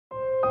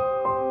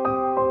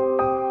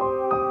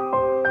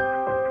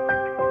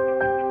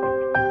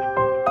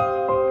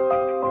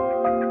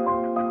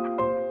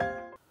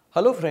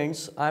Hello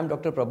friends, I am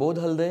Dr. Prabodh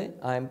Halde.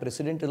 I am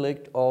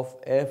President-elect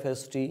of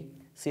AFST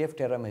CF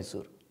Terra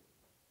Mysore.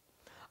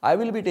 I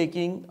will be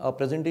taking a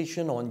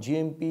presentation on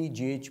GMP,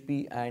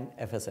 GHP and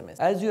FSMS.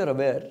 As you are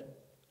aware,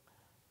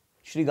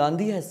 Shri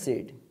Gandhi has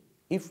said,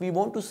 if we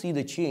want to see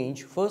the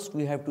change, first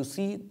we have to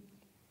see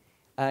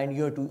and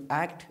you have to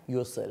act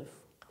yourself.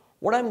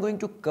 What I am going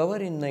to cover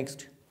in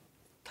next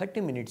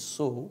 30 minutes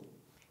so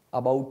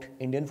about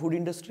Indian food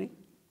industry,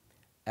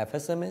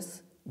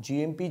 FSMS,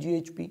 GMP,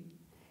 GHP,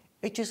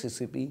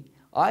 HACCP,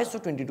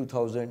 ISO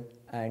 22000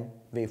 and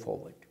way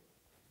forward.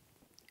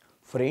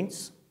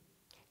 Friends,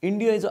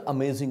 India is an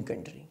amazing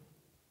country.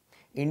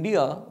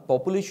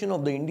 Population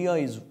of the India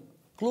is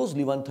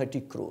closely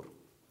 130 crore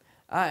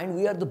and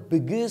we are the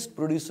biggest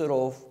producer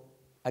of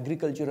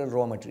agricultural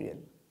raw material.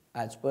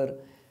 As per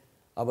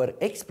our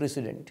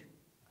ex-president,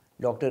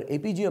 Dr.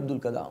 APJ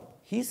Abdul Kalam,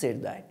 he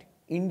said that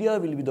India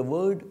will be the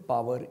world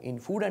power in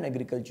food and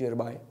agriculture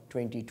by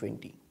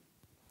 2020.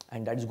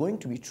 And that is going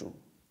to be true.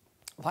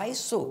 Why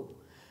so?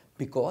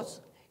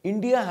 Because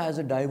India has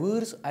a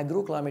diverse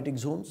agroclimatic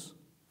zones.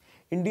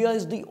 India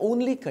is the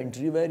only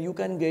country where you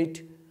can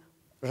get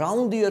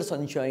round the year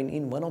sunshine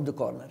in one of the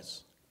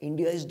corners.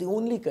 India is the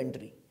only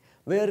country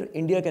where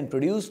India can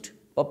produce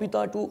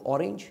papita to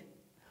orange,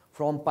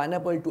 from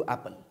pineapple to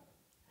apple.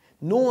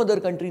 No other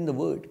country in the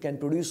world can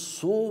produce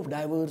so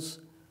diverse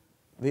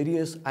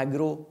various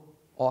agro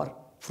or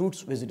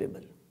fruits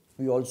vegetable.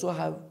 We also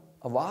have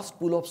a vast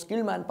pool of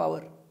skilled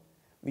manpower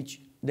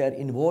which they are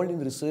involved in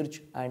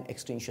research and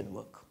extension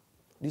work.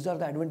 These are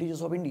the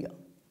advantages of India.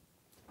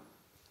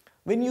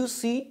 When you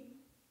see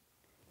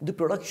the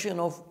production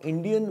of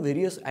Indian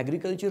various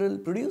agricultural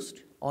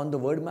produced on the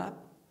world map,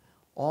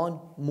 on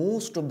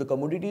most of the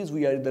commodities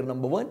we are either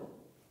number 1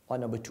 or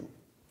number 2.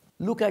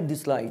 Look at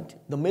this slide.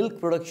 The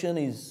milk production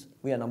is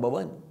we are number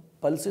 1,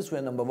 pulses we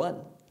are number 1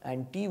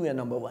 and tea we are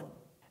number 1.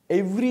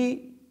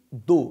 Every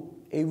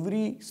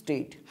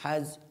state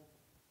has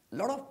a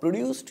lot of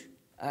produced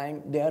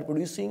and they are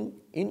producing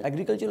in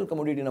agricultural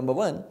commodity number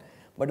 1,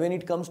 but when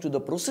it comes to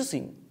the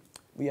processing,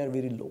 we are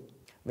very low.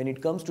 When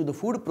it comes to the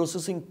food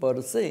processing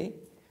per se,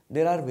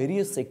 there are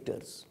various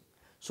sectors.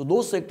 So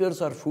those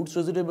sectors are fruits,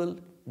 vegetable,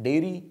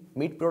 dairy,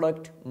 meat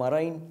product,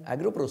 marine,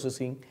 agro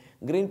processing,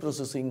 grain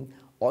processing,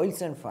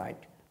 oils and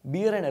fat,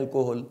 beer and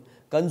alcohol,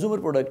 consumer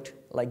product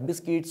like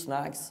biscuits,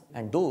 snacks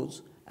and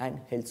those, and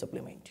health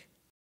supplement.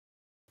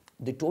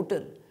 The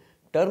total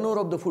turnover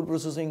of the food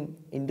processing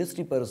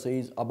industry per se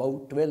is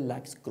about 12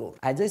 lakhs crore.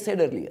 As I said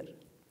earlier,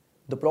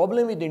 the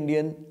problem with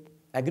Indian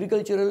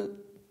agricultural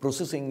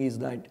processing is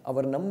that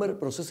our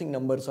processing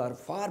numbers are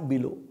far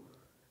below.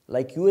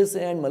 Like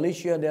USA and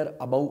Malaysia, they are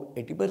above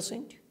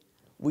 80%.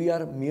 We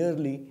are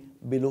merely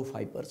below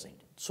 5%.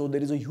 So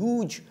there is a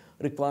huge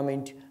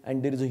requirement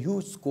and there is a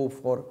huge scope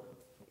for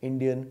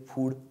Indian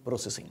food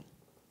processing.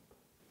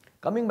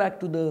 Coming back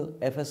to the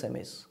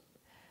FSMS,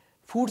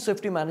 Food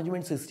Safety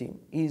Management System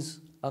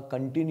is a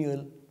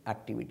continual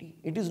activity.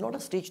 It is not a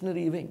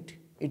stationary event.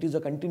 It is a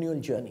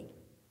continual journey.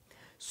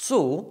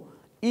 So,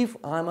 if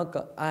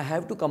I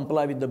have to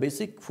comply with the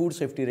basic food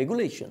safety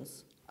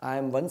regulations,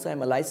 once I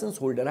am a license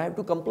holder, I have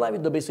to comply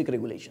with the basic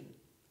regulation.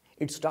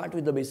 It starts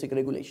with the basic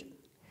regulation.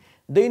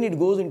 Then it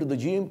goes into the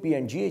GMP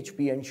and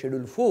GHP and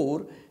Schedule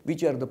 4,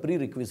 which are the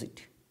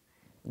prerequisite.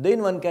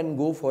 Then one can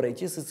go for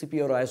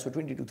HACCP or ISO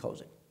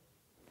 22000.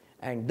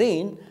 And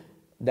then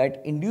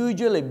that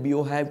individual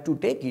FBO have to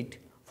take it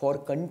for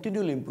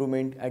continual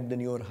improvement at the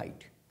newer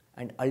height.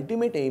 And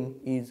ultimate aim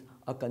is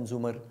a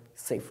consumer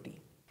safety.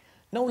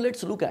 Now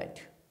let's look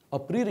at a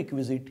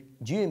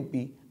prerequisite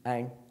GMP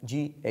and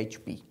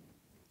GHP.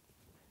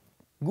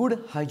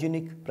 Good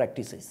hygienic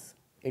practices.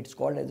 It's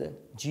called as a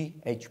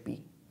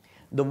GHP.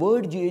 The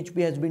word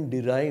GHP has been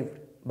derived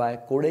by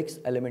Codex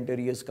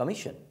Alimentarius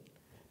Commission,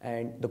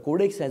 and the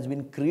codex has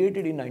been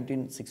created in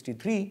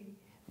 1963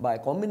 by a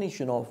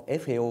combination of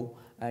FAO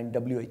and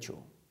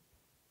WHO.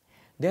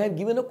 They have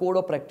given a code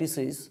of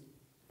practices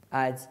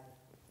as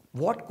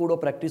what code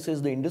of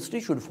practices the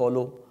industry should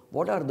follow,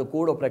 what are the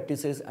code of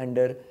practices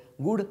under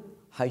good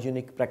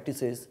hygienic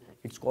practices.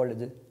 It's called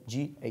as a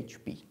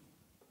GHP.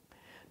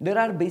 There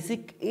are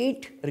basic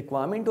 8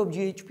 requirements of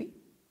GHP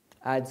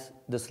as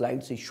the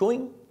slides is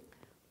showing: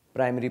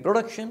 primary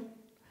production,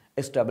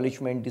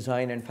 establishment,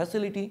 design and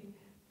facility,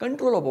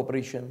 control of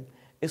operation,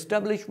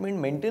 establishment,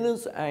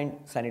 maintenance and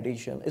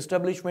sanitation,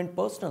 establishment,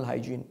 personal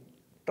hygiene,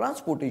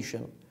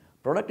 transportation,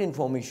 product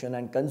information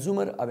and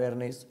consumer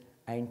awareness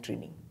and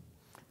training.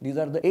 These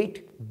are the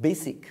 8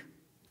 basic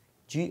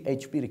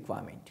GHP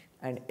requirements,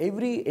 and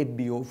every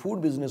FBO, food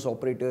business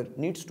operator,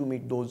 needs to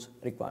meet those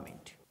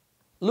requirements.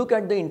 Look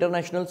at the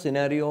international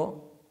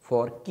scenario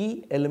for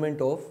key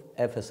element of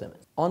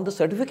FSMS. On the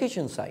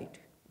certification side,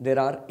 there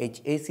are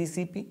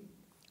HACCP,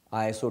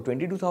 ISO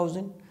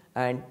 22000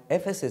 and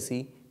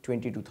FSSC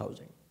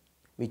 22000,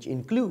 which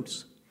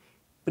includes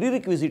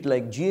prerequisite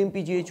like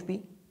GMP,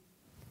 GHP,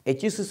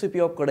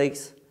 HACCP of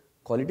Codex,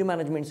 quality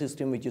management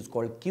system which is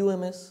called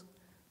QMS,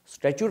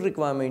 statute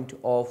requirement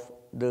of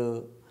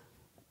the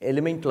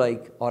element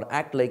like or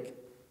act like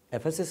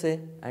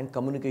FSSA and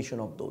communication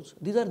of those.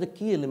 These are the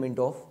key element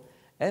of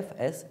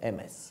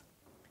FSMS.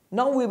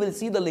 Now we will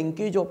see the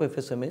linkage of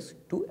FSMS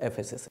to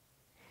FSSA.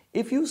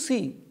 If you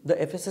see the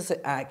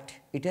FSSA Act,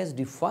 it has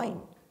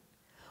defined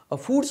a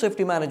food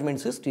safety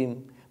management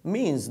system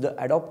means the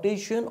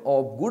adaptation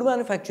of good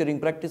manufacturing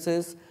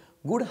practices,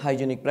 good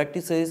hygienic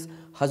practices,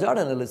 hazard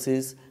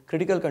analysis,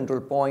 critical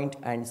control point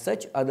and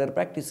such other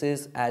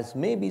practices as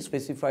may be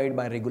specified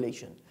by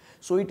regulation.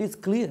 So it is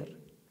clear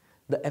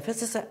the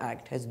FSSA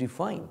Act has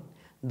defined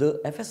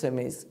the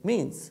FSMS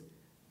means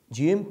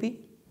GMP,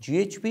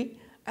 GHP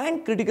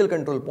and critical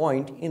control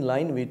point in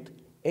line with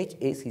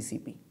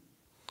HACCP.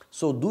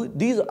 So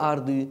these are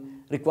the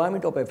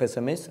requirement of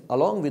FSMS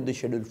along with the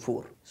Schedule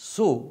 4.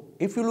 So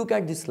if you look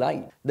at this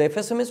slide, the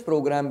FSMS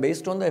program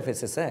based on the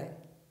FSSA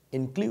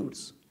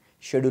includes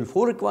Schedule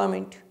 4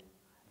 requirement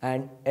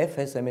and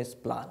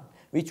FSMS plan,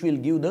 which will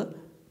give the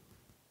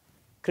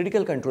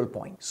critical control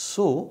point.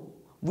 So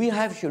we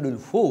have Schedule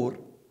 4,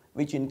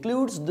 which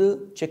includes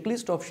the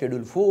checklist of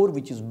Schedule 4,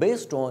 which is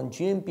based on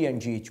GMP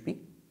and GHP,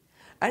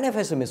 and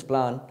FSMS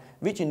plan,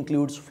 which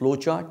includes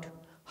flowchart,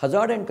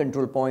 hazard and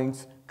control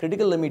points,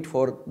 critical limit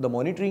for the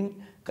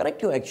monitoring,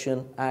 corrective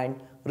action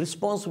and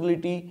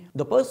responsibility,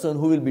 the person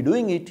who will be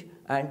doing it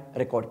and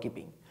record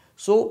keeping.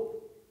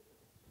 So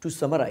to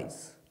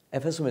summarize,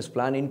 FSMS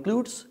plan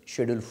includes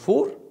Schedule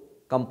 4,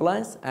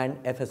 compliance and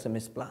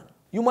FSMS plan.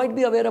 You might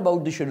be aware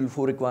about the Schedule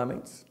 4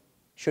 requirements.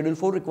 Schedule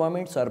 4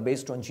 requirements are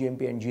based on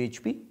GMP and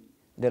GHP.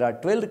 There are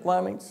 12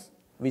 requirements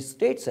which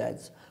states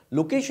as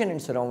location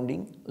and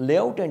surrounding,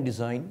 layout and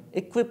design,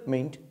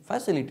 equipment,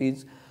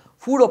 facilities,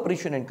 food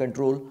operation and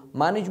control,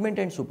 management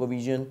and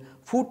supervision,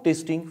 food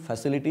testing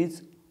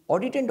facilities,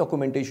 audit and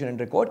documentation and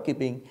record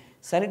keeping,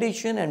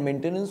 sanitation and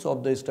maintenance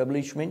of the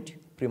establishment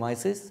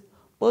premises,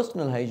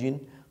 personal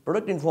hygiene,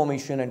 product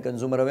information and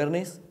consumer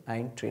awareness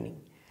and training.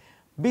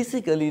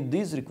 Basically,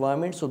 these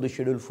requirements of the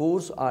Schedule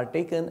 4s are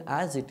taken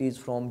as it is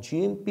from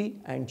GMP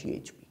and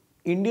GHP.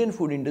 Indian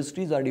food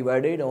industries are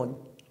divided on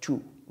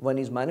two. One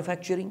is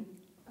manufacturing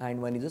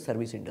and one is the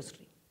service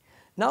industry.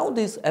 Now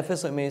this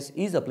FSMS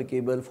is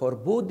applicable for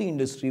both the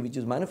industry which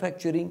is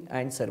manufacturing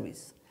and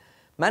service.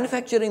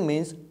 Manufacturing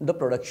means the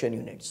production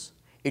units.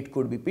 It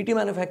could be PT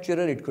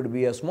manufacturer, it could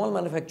be a small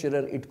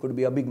manufacturer, it could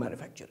be a big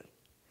manufacturer.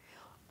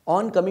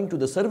 On coming to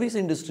the service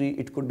industry,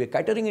 it could be a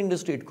catering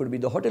industry, it could be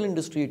the hotel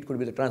industry, it could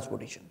be the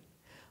transportation.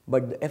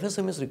 But the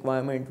FSMS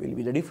requirement will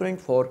be the different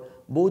for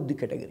both the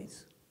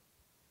categories.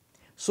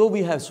 So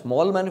we have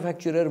small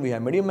manufacturer, we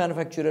have medium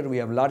manufacturer, we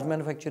have large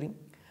manufacturing.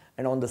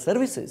 And on the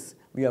services,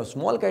 we have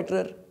small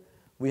caterer,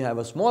 we have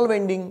a small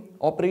vending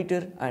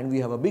operator and we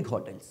have a big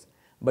hotels.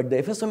 But the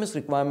FSMS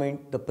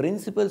requirement, the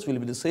principles will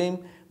be the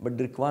same, but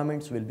the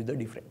requirements will be the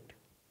different.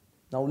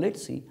 Now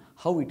let's see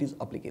how it is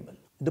applicable.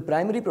 The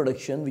primary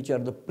production, which are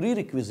the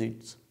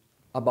prerequisites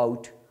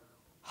about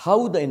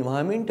how the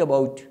environment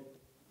about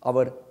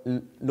our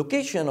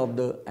location of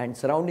the and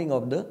surrounding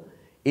of the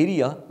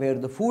area where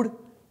the food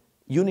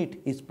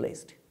unit is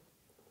placed.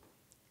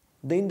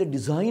 Then the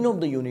design of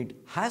the unit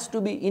has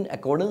to be in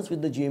accordance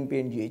with the GMP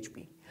and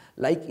GHP.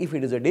 Like if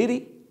it is a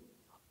dairy,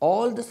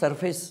 all the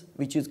surface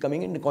which is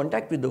coming into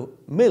contact with the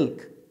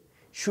milk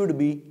should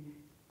be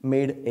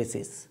made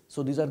SS.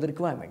 So these are the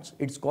requirements.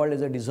 It's called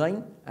as a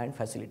design and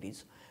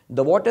facilities.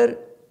 The water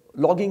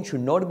logging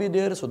should not be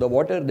there, so the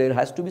water there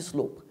has to be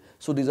slope.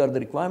 So these are the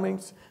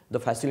requirements. The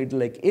facility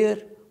like air,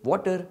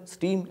 water,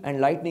 steam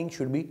and lighting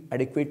should be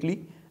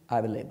adequately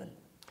available.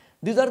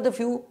 These are the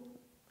few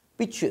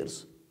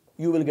pictures.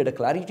 You will get a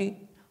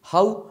clarity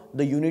how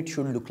the unit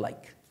should look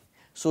like.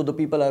 So the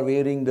people are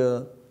wearing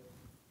the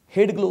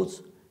head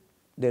gloves,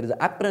 there is an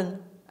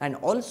apron and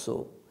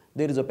also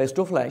there is a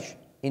pesto flash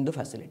in the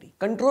facility.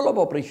 Control of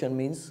operation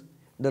means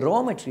the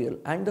raw material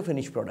and the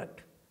finished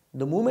product.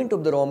 The movement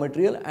of the raw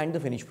material and the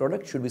finished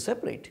product should be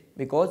separate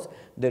because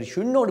there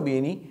should not be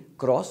any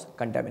cross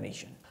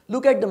contamination.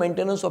 Look at the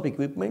maintenance of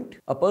equipment.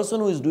 A person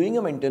who is doing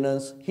a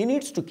maintenance, he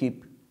needs to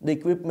keep the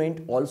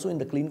equipment also in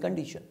the clean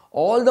condition.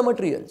 All the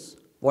materials,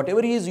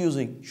 whatever he is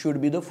using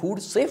should be the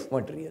food safe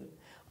material.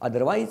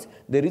 Otherwise,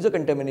 there is a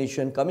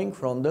contamination coming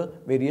from the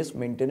various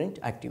maintenance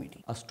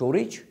activity. A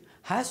storage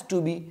has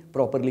to be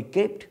properly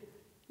kept.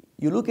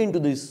 You look into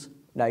this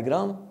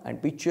diagram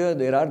and picture,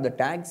 there are the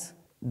tags.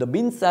 The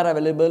bins are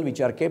available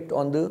which are kept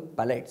on the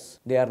pallets.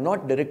 They are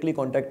not directly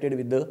contacted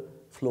with the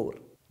floor.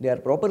 They are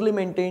properly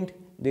maintained.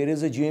 There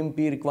is a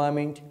GMP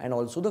requirement and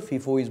also the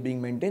FIFO is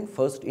being maintained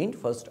first in,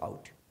 first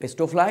out.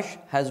 Pesto flash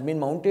has been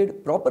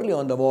mounted properly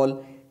on the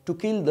wall to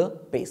kill the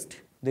pest.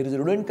 There is a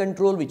rodent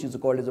control which is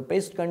called as a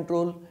pest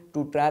control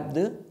to trap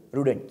the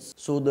rodents.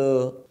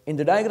 So in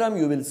the diagram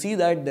you will see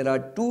that there are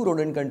two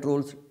rodent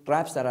controls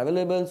traps are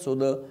available, so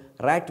the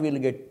rat will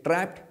get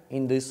trapped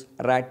in this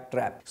rat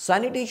trap.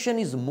 Sanitation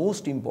is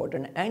most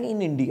important, and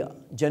in India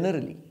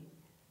generally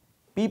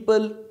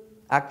people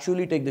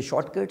actually take the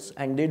shortcuts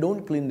and they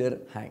don't clean their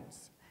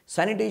hands.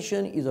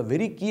 Sanitation is a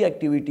very key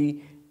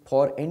activity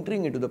for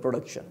entering into the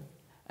production,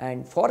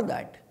 and for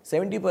that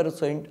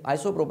 70%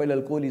 isopropyl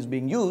alcohol is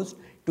being used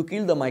to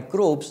kill the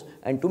microbes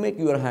and to make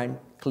your hand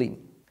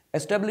clean.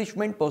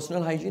 Establishment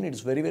personal hygiene, it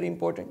is very, very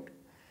important.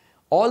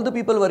 All the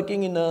people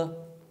working in a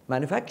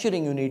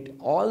manufacturing unit,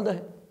 all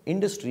the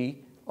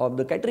industry of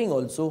the catering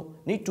also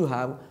need to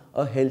have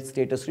a health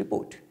status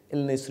report,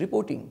 illness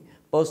reporting,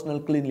 personal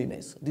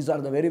cleanliness. These are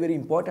the very, very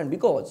important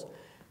because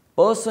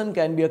person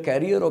can be a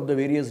carrier of the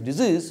various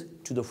disease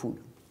to the food.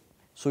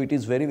 So it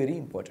is very, very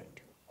important.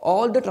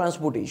 All the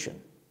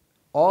transportation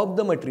of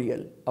the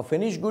material, a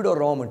finished good or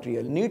raw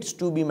material, needs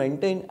to be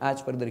maintained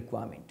as per the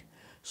requirement.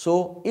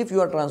 So if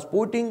you are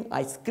transporting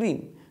ice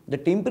cream, the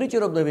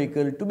temperature of the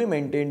vehicle to be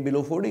maintained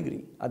below 4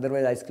 degrees,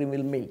 otherwise ice cream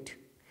will melt.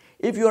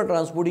 If you are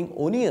transporting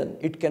onion,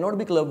 it cannot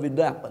be clubbed with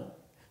the apple.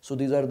 So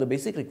these are the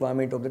basic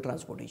requirement of the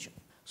transportation.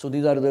 So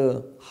these are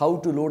the how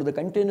to load the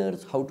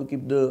containers, how to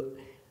keep the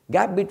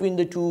gap between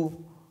the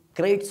two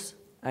crates,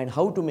 and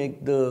how to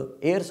make the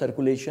air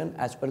circulation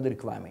as per the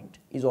requirement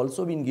is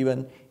also been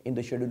given in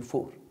the schedule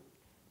 4.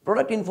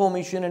 Product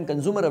information and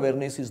consumer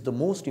awareness is the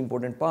most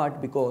important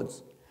part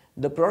because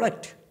the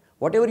product,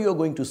 whatever you are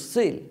going to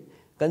sell,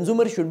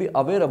 consumer should be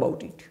aware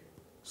about it.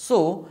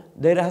 So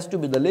there has to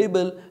be the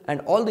label and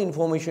all the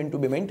information to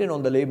be maintained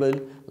on the label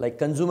like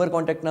consumer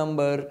contact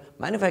number,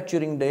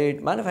 manufacturing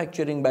date,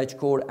 manufacturing batch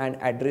code and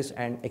address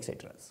and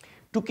etc.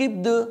 To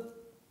keep the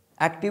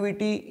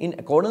activity in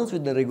accordance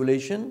with the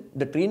regulation,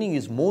 the training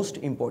is most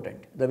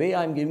important. The way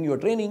I am giving you a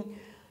training,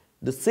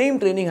 the same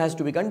training has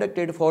to be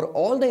conducted for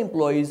all the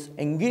employees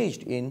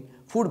engaged in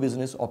food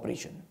business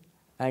operation.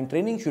 And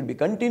training should be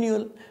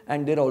continual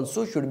and there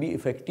also should be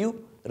effective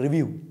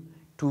review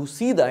to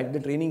see that the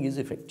training is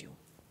effective.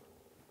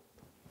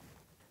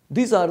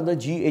 These are the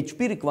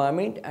GHP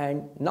requirement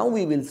and now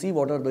we will see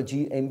what are the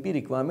GMP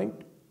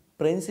requirement.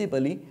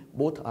 Principally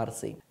both are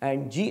same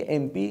and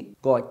GMP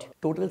got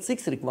total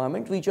 6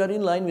 requirements which are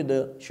in line with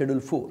the schedule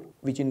 4,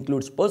 which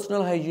includes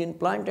personal hygiene,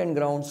 plant and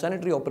ground,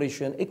 sanitary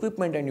operation,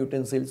 equipment and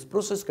utensils,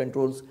 process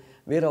controls,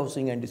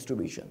 warehousing and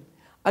distribution.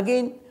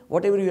 Again,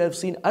 whatever you have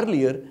seen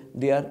earlier,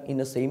 they are in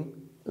the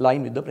same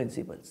line with the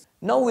principles.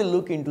 Now we'll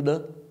look into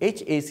the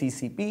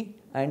HACCP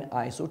and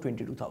ISO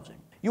 22000.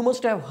 You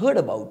must have heard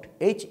about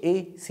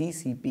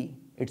HACCP.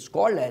 It's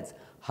called as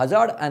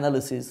Hazard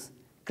Analysis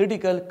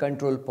Critical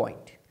Control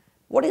Point.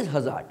 What is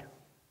hazard?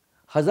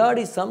 Hazard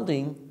is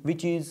something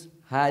which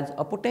has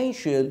a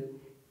potential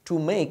to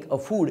make a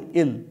food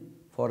ill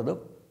for the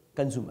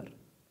consumer.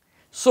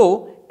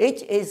 So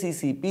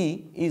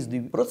HACCP is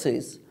the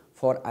process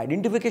for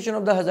identification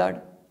of the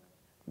hazard,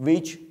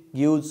 which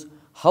gives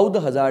how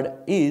the hazard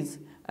is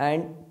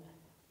and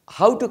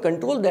how to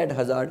control that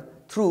hazard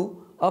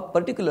through a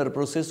particular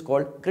process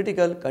called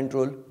critical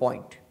control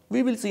point.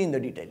 We will see in the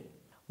detail.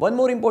 One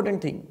more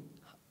important thing,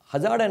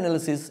 hazard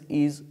analysis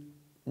is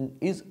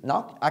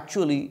not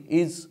actually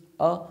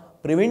a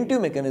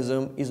preventive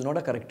mechanism, is not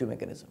a corrective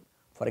mechanism.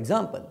 For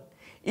example,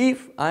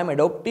 if I am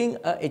adopting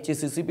a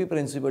HACCP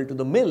principle to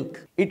the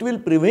milk, it will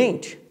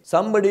prevent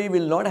somebody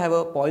will not have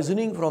a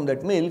poisoning from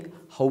that milk.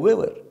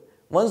 However,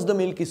 once the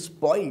milk is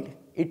spoiled,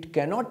 it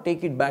cannot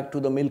take it back to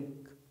the milk.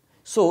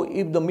 So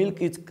if the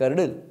milk is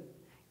curdled,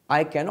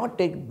 I cannot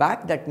take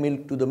back that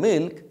milk to the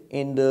milk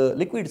in the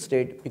liquid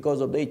state because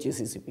of the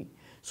HACCP.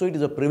 So it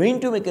is a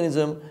preventive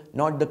mechanism,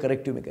 not the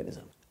corrective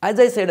mechanism. As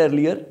I said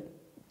earlier,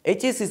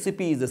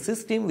 HACCP is a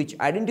system which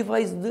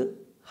identifies the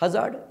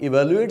hazard,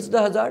 evaluates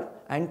the hazard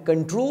and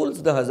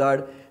controls the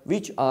hazard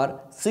which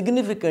are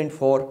significant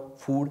for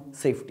food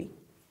safety.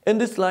 In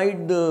this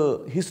slide,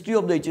 the history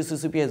of the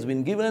HACCP has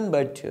been given,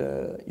 but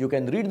you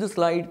can read the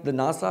slide. The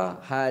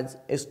NASA has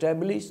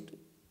established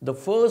the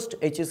first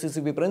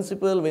HACCP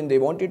principle when they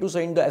wanted to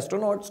send the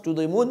astronauts to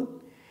the moon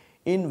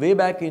way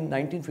back in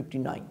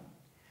 1959.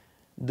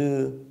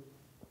 The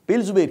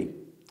Pillsbury,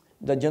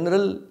 the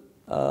General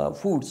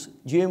Foods,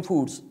 GM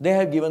Foods, they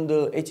have given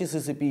the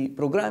HACCP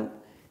program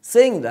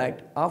saying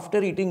that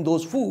after eating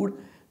those food,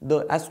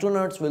 the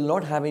astronauts will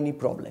not have any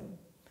problem.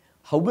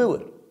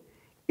 However,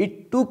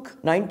 it took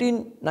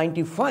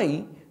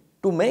 1995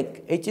 to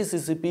make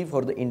HACCP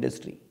for the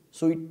industry.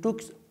 So it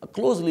took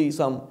closely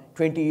some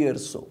 20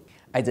 years so.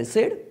 As I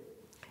said,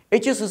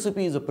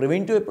 HACCP is a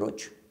preventive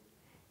approach.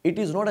 It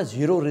is not a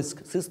zero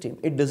risk system.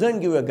 It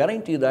doesn't give a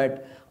guarantee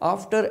that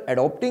after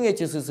adopting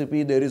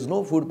HACCP there is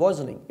no food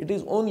poisoning. It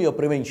is only a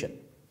prevention.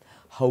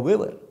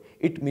 However,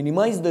 it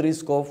minimizes the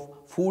risk of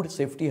food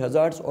safety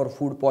hazards or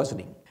food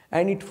poisoning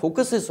and it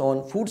focuses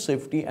on food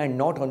safety and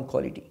not on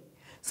quality.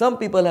 Some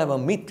people have a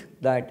myth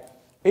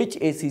that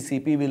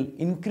HACCP will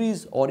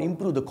increase or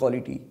improve the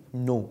quality.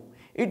 No,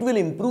 it will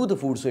improve the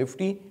food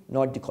safety,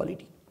 not the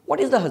quality. What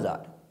is the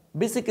hazard?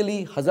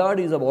 Basically, hazard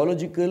is a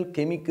biological,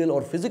 chemical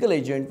or physical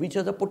agent which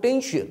has a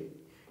potential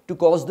to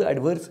cause the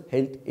adverse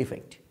health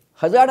effect.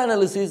 Hazard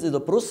analysis is a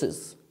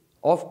process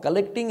of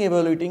collecting,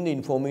 evaluating the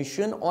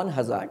information on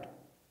hazard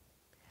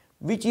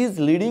which is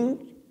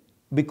leading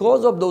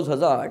because of those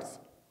hazards,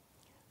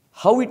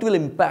 how it will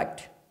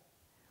impact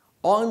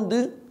on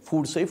the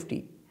food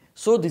safety.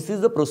 So this is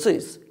the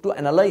process to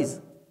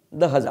analyze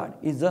the hazard,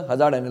 is the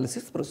hazard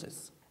analysis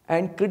process.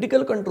 And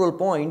critical control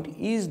point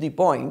is the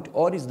point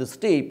or is the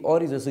step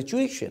or is a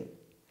situation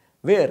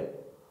where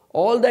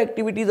all the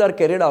activities are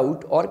carried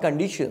out or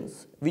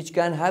conditions which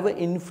can have an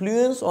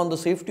influence on the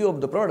safety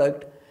of the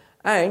product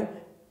and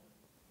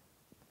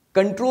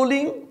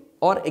controlling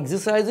or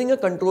exercising a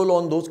control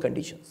on those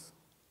conditions.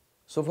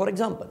 So for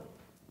example,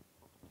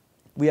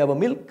 we have a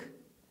milk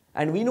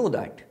and we know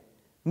that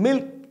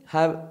milk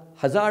have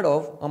hazard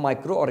of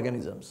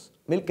microorganisms.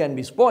 Milk can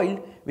be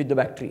spoiled with the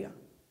bacteria.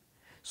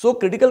 So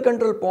critical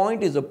control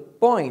point is a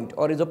point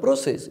or is a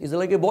process, is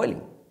like a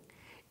boiling.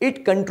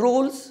 It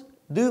controls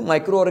the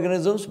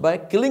microorganisms by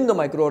killing the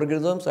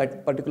microorganisms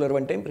at particular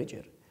one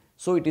temperature.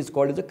 So it is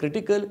called as a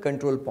critical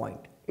control point.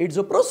 It's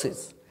a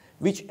process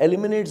which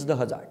eliminates the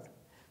hazard.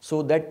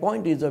 So that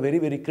point is a very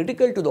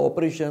critical to the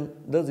operation,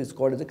 thus is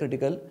called as a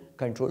critical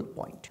control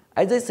point.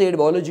 As I said,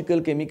 biological,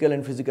 chemical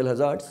and physical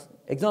hazards.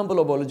 Example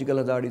of biological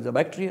hazard is a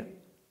bacteria.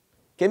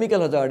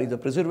 Chemical hazard is the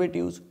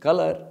preservatives,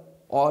 color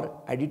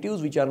or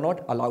additives which are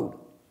not allowed.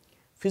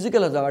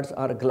 Physical hazards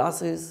are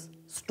glasses,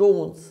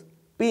 stones,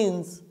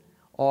 pins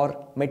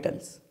or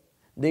metals.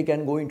 They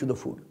can go into the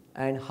food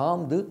and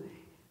harm the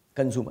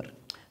consumer.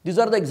 These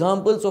are the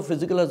examples of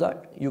physical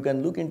hazard. You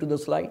can look into the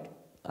slide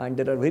and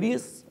there are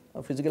various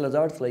physical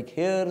hazards like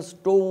hair,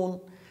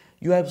 stone.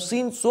 You have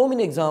seen so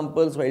many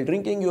examples while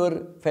drinking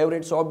your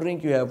favorite soft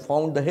drink. You have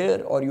found the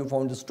hair or you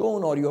found the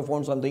stone or you have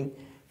found something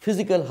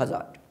physical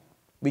hazard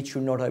which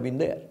should not have been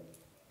there.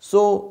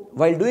 So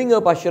while doing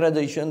a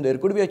pasteurization, there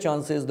could be a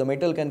chances the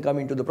metal can come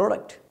into the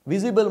product.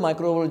 Visible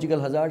microbiological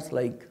hazards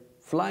like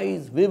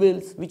flies,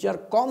 weevils, which are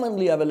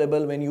commonly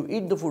available when you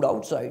eat the food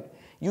outside,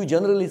 you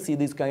generally see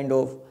this kind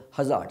of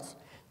hazards.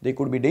 They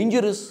could be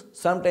dangerous,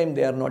 sometimes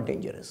they are not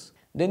dangerous.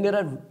 Then there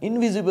are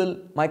invisible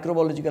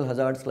microbiological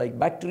hazards like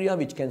bacteria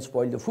which can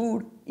spoil the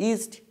food,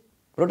 yeast,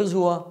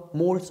 protozoa,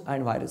 molds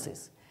and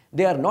viruses.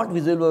 They are not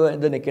visible by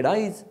the naked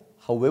eyes,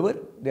 however,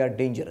 they are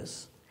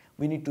dangerous.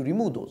 We need to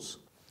remove those.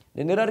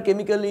 Then there are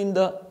chemicals in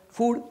the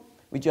food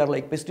which are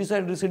like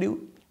pesticide residue,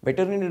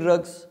 veterinary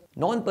drugs,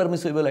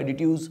 non-permissible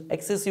additives,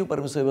 excessive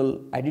permissible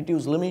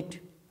additives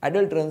limit,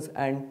 adulterants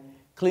and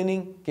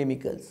cleaning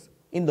chemicals.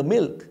 In the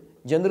milk,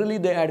 generally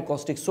they add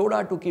caustic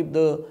soda to keep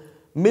the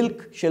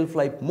milk shelf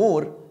life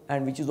more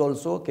and which is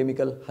also a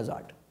chemical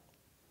hazard.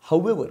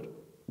 However,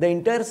 the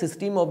entire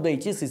system of the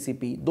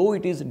HACCP, though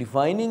it is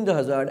defining the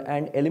hazard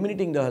and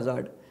eliminating the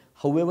hazard,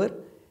 however,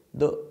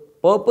 the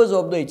purpose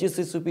of the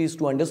HACCP is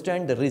to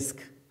understand the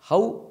risk.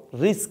 How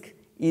risk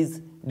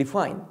is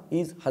defined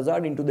is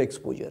hazard into the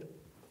exposure.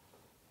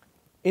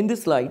 In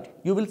this slide,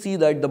 you will see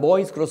that the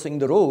boy is crossing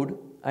the road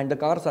and the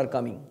cars are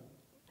coming.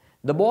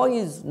 The boy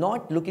is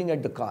not looking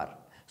at the car.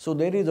 So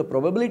there is a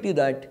probability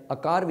that a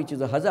car which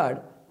is a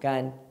hazard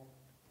can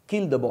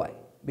kill the boy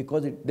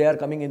because they are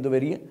coming in the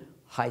very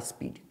high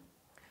speed.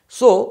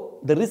 So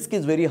the risk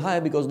is very high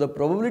because the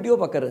probability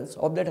of occurrence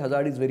of that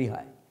hazard is very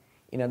high.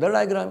 In another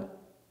diagram,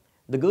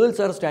 the girls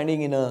are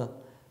standing in a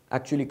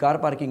actually car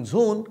parking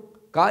zone.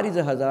 Car is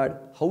a hazard.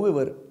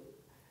 However,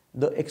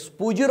 the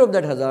exposure of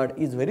that hazard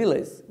is very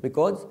less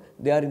because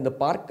they are in the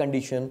park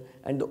condition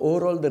and the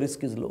overall the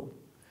risk is low.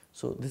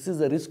 So this is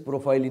the risk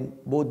profile in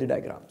both the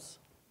diagrams.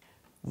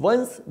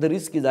 Once the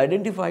risk is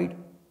identified,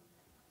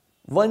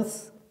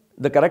 once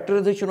the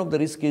characterization of the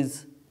risk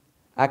is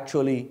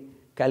actually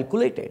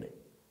calculated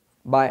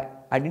by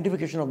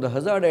identification of the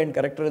hazard and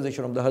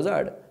characterization of the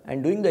hazard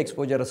and doing the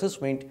exposure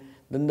assessment,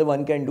 then the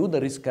one can do the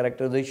risk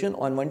characterization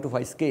on 1 to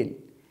 5 scale,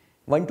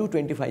 1 to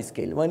 25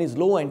 scale. 1 is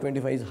low and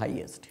 25 is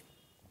highest.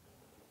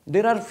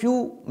 There are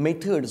few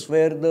methods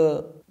where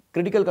the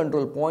critical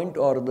control point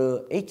or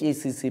the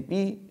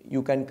HACCP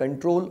you can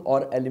control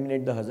or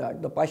eliminate the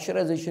hazard. The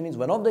pasteurization is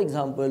one of the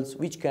examples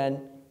which can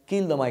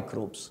kill the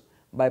microbes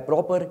by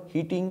proper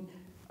heating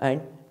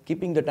and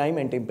keeping the time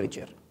and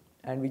temperature,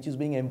 and which is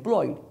being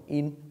employed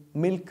in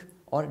milk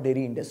or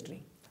dairy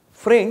industry.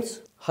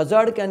 Friends,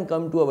 hazard can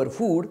come to our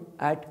food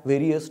at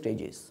various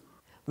stages.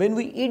 When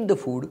we eat the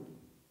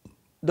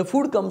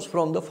food comes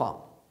from the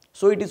farm.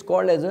 So it is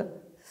called as a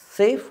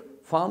safe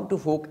farm to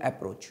fork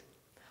approach.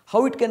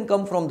 How it can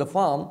come from the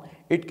farm?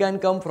 It can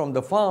come from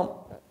the farm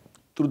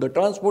through the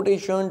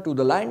transportation, to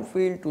the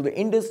landfill, to the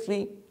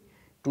industry,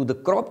 to the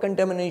crop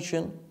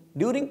contamination,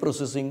 during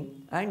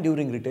processing and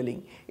during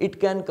retailing. It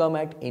can come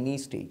at any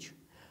stage.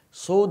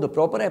 So the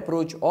proper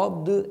approach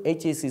of the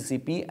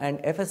HACCP and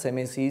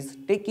FSMS is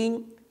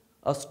taking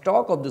a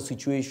stock of the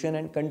situation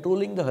and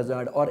controlling the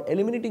hazard or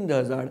eliminating the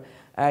hazard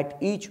at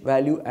each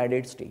value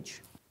added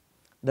stage.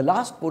 The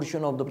last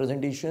portion of the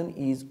presentation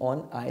is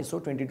on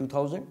ISO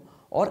 22000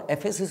 or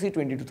FSSC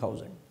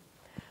 22000.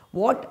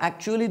 What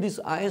actually this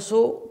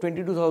ISO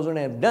 22000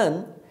 have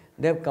done,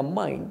 they have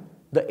combined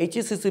the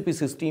HACCP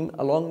system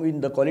along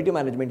with the quality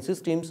management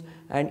systems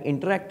and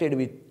interacted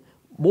with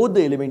both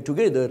the elements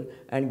together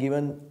and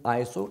given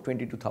ISO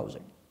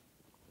 22000.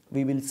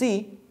 We will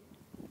see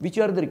which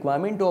are the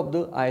requirements of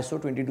the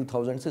ISO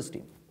 22000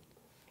 system.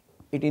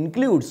 It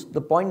includes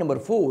the point number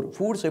 4,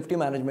 Food Safety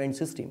Management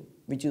System,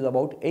 which is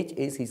about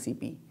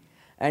HACCP.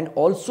 and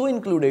also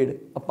included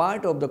a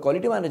part of the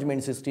quality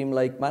management system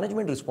like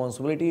management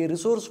responsibility,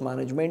 resource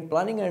management,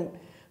 planning and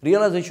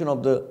realization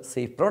of the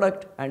safe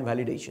product and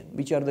validation,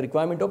 which are the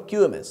requirement of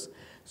QMS.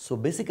 So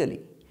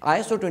basically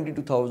ISO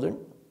 22000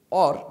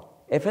 or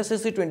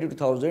FSSC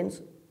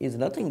 22000 is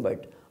nothing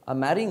but a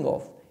marrying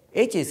of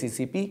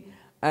HACCP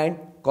and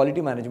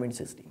quality management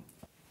system.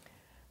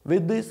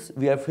 With this,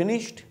 we have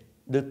finished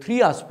the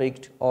three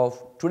aspects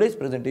of today's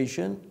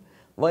presentation.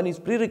 One is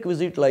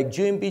prerequisite like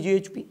GMP,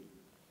 GHP,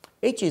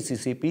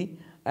 HACCP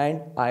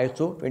and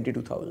ISO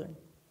 22000.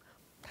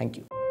 Thank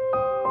you.